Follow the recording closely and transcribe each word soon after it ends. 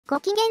ご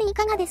機嫌い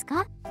かがです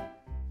か？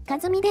か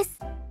ずみです。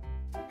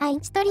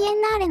愛知トリエ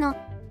ンナーレの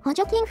補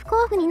助金不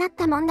交付になっ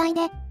た問題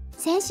で、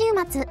先週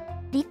末、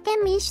立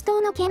憲民主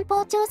党の憲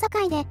法調査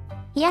会で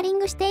ヒアリン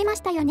グしていま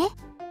したよね。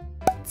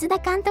津田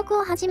監督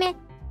をはじめ、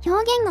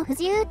表現の不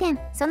自由展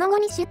その後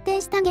に出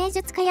展した芸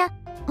術家や、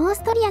オー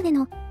ストリアで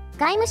の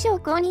外務省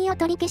公認を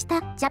取り消し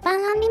たジャパ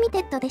ンアンリミテ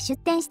ッドで出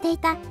展してい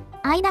た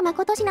相田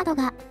誠氏など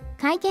が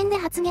会見で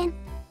発言。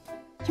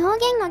表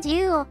現の自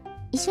由を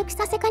萎縮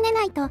させかね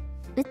ないと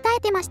訴え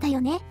てましたよ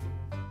ね。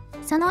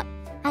その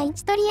愛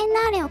知トリエン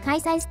ナーレを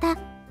開催した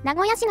名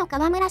古屋市の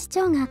河村市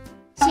長が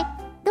市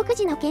独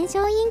自の検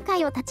証委員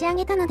会を立ち上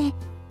げたので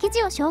記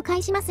事を紹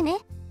介しますね。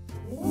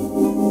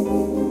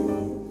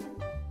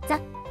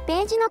ペ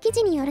ージの記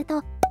事による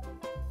と、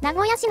名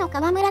古屋市の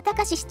河村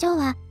隆市長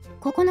は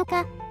9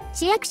日、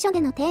市役所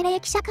での定例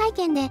記者会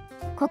見で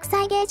国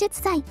際芸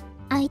術祭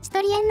愛知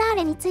トリエンナー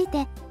レについ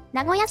て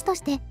名古屋市と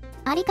して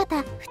あり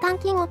方・負担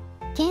金を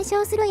検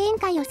証する委員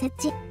会を設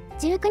置、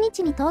19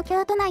日に東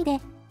京都内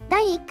で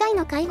第1回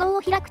の会合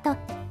を開くと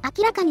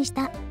明らかにし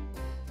た。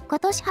今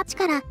年8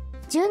から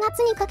10月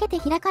にかけて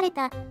開かれ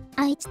た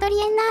愛知トリ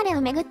エンナーレ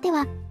をめぐって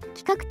は、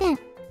企画展、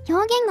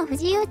表現の不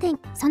自由展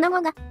その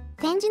後が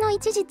展示の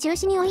一時中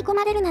止に追い込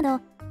まれるな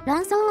ど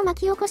論争を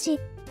巻き起こし、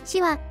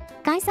市は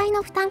開催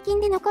の負担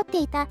金で残って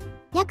いた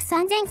約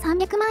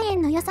3300万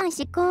円の予算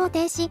執行を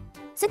停止、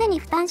すでに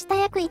負担した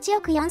約1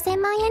億4000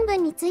万円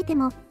分について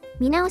も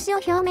見直しを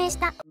表明し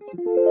た。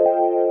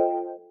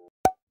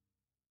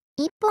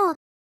一方、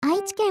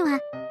愛知県は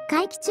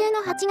会期中の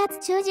8月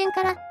中旬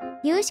から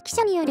有識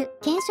者による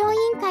検証委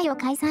員会を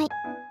開催。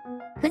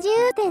不自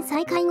由展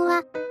再開後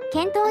は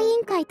検討委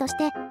員会とし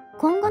て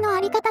今後の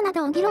在り方な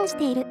どを議論し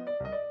ている。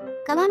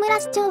河村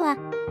市長は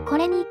こ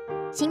れに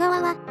市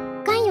側は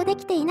関与で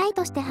きていない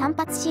として反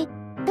発し、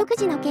独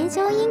自の検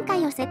証委員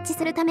会を設置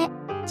するため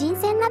人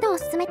選などを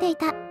進めてい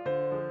た。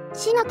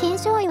市の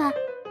検証委は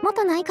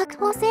元内閣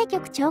法制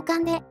局長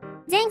官で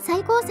前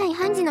最高裁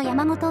判事の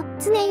山本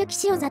恒之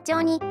氏を座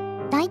長に、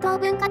大東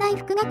文化大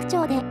副学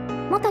長で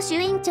元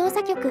衆院調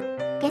査局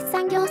決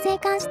算行政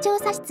監視調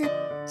査室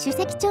首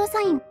席調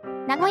査員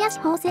名古屋市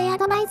法制ア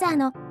ドバイザー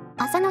の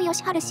浅野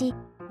義治氏、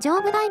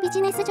上武大ビ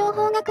ジネス情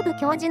報学部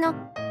教授の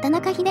田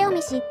中秀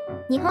臣氏、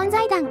日本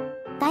財団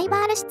ダイ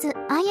バール室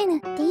INTHEARTS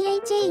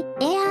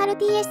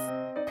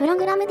プロ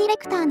グラムディレ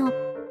クターの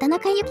田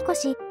中由紀子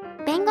氏、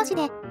弁護士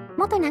で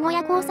元名古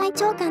屋高裁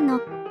長官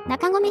の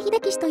中込秀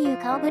樹氏という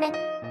顔ぶれ。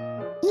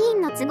委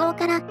員の都合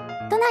から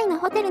都内の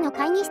ホテルの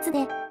会議室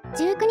で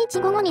19日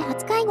午後に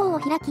初会合を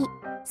開き、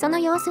その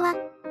様子は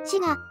市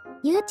が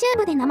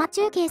YouTube で生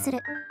中継する。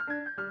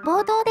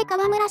冒頭で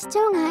河村市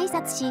長が挨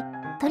拶し、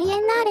トリエ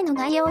ンナーレの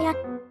概要や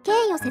経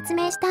緯を説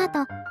明した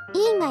後、委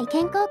員が意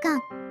見交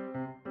換。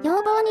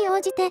要望に応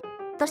じて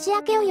年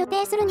明けを予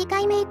定する2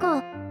回目以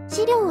降、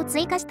資料を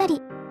追加したり、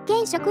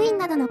県職員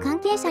などの関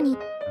係者に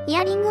ヒ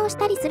アリングをし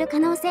たりする可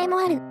能性も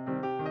ある。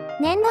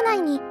年度内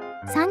に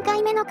3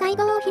回目の会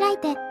合を開い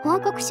て報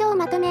告書を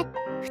まとめ、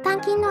負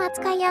担金の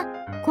扱いや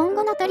今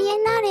後のトリエ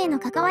ンナーレへの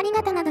関わり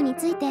方などに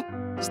ついて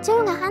市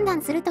長が判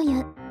断するとい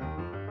う。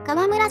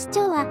河村市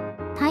長は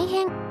大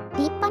変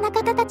立派な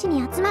方たち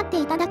に集まっ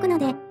ていただくの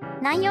で、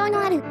内容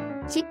のある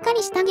しっか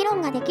りした議論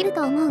ができる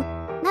と思う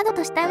など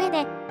とした上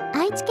で、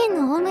愛知県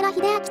の大村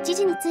秀明知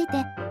事について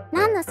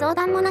何の相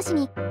談もなし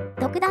に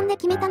独断で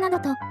決めたなど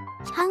と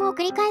批判を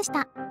繰り返し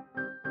た。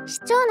市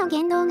長の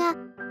言動が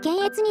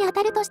検閲に当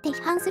たるとして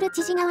批判する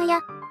知事側や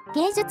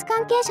芸術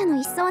関係者の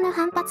一層の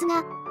反発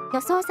が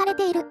予想され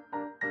ている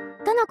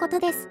とのこと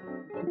です。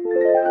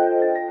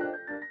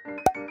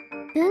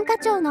文化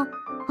庁の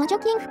補助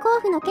金不交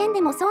付の件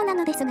でもそうな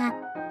のですが、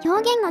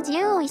表現の自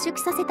由を萎縮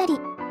させたり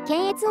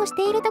検閲をし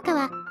ているとか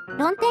は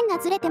論点が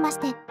ずれてまし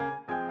て、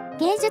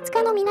芸術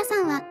家の皆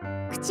さんは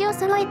口を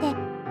揃えて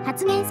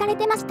発言され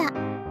てました。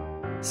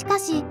しか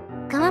し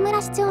河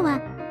村市長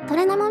は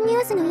虎ノ門ニュ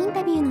ースのイン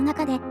タビューの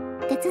中で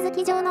手続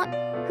き上の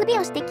不備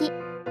を指摘。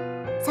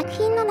作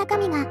品の中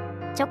身が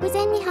直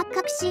前に発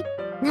覚し、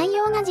内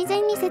容が事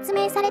前に説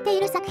明されてい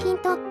る作品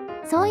と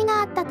相違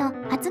があったと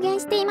発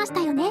言していまし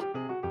たよね。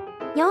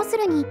要す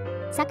るに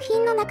作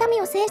品の中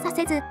身を精査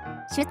せず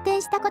出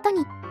展したこと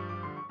に、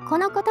こ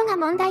のことが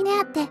問題で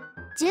あって、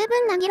十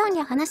分な議論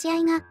や話し合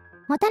いが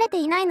持たれて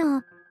いないの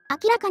を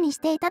明らかにし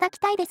ていただき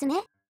たいですね。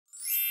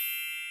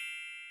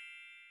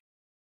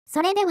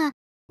それでは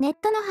ネッ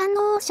トの反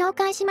応を紹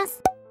介しま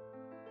す。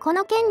こ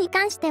の件に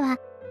関しては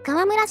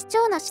河村市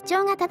長の主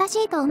張が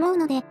正しいと思う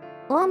ので、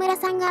大村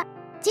さんが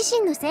自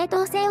身の正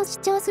当性を主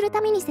張するた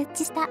めに設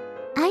置した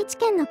愛知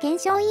県の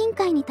検証委員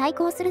会に対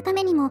抗するた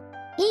めにも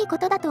いいこ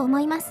とだと思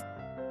います。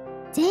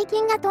税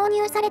金が投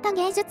入された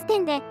芸術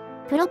展で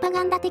プロパ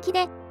ガンダ的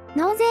で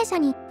納税者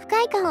に不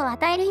快感を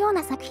与えるよう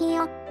な作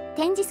品を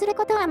展示する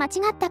ことは間違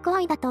った行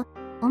為だと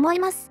思い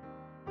ます。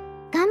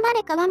頑張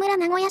れ河村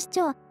名古屋市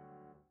長。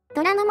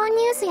虎ノ門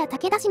ニュースや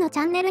武田氏のチ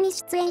ャンネルに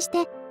出演し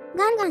て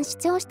ガンガン主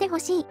張してほ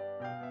しい。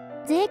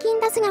税金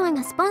出す側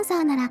がスポンサ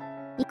ーなら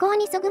意向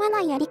にそぐわな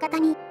いやり方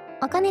に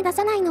お金出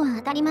さないのは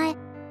当たり前。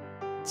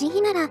自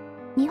費なら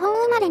日本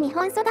生まれ日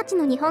本育ち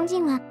の日本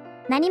人は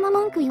何も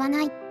文句言わ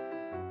ない。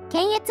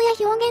検閲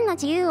や表現の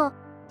自由を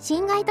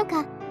侵害と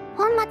か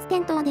本末転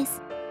倒で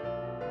す。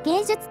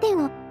芸術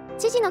展を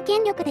知事の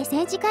権力で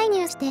政治介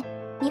入して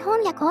日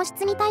本や皇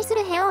室に対す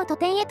る平和を都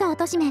展へと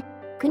貶め、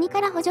国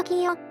から補助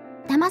金を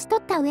騙し取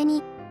った上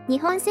に日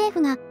本政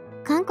府が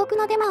勧告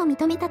のデマを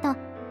認めたと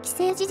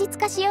既成事実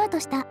化しようと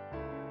した。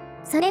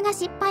それが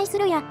失敗す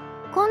るや、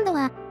今度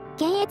は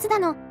検閲だ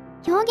の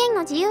表現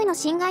の自由の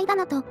侵害だ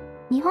のと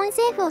日本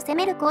政府を責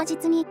める口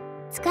実に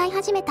使い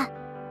始めた。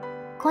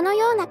この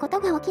ようなこと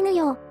が起きぬ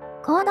よう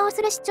行動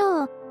する市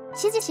長を指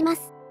示しま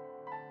す。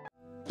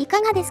い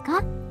かがです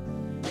か？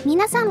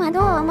皆さんはど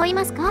う思い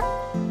ますか？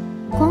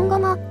今後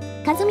も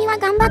かずみは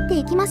頑張って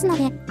いきますの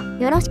で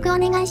よろしくお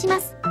願いしま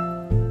す。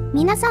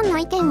皆さんの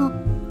意見を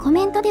コ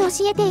メントで教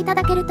えていた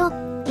だけると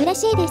嬉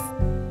しいです。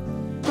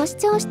ご視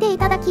聴してい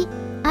ただき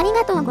あり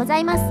がとうござ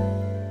います。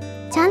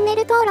チャンネ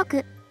ル登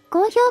録、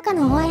高評価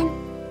の応援、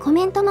コ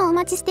メントもお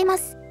待ちしてま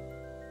す。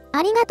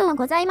ありがとう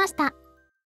ございました。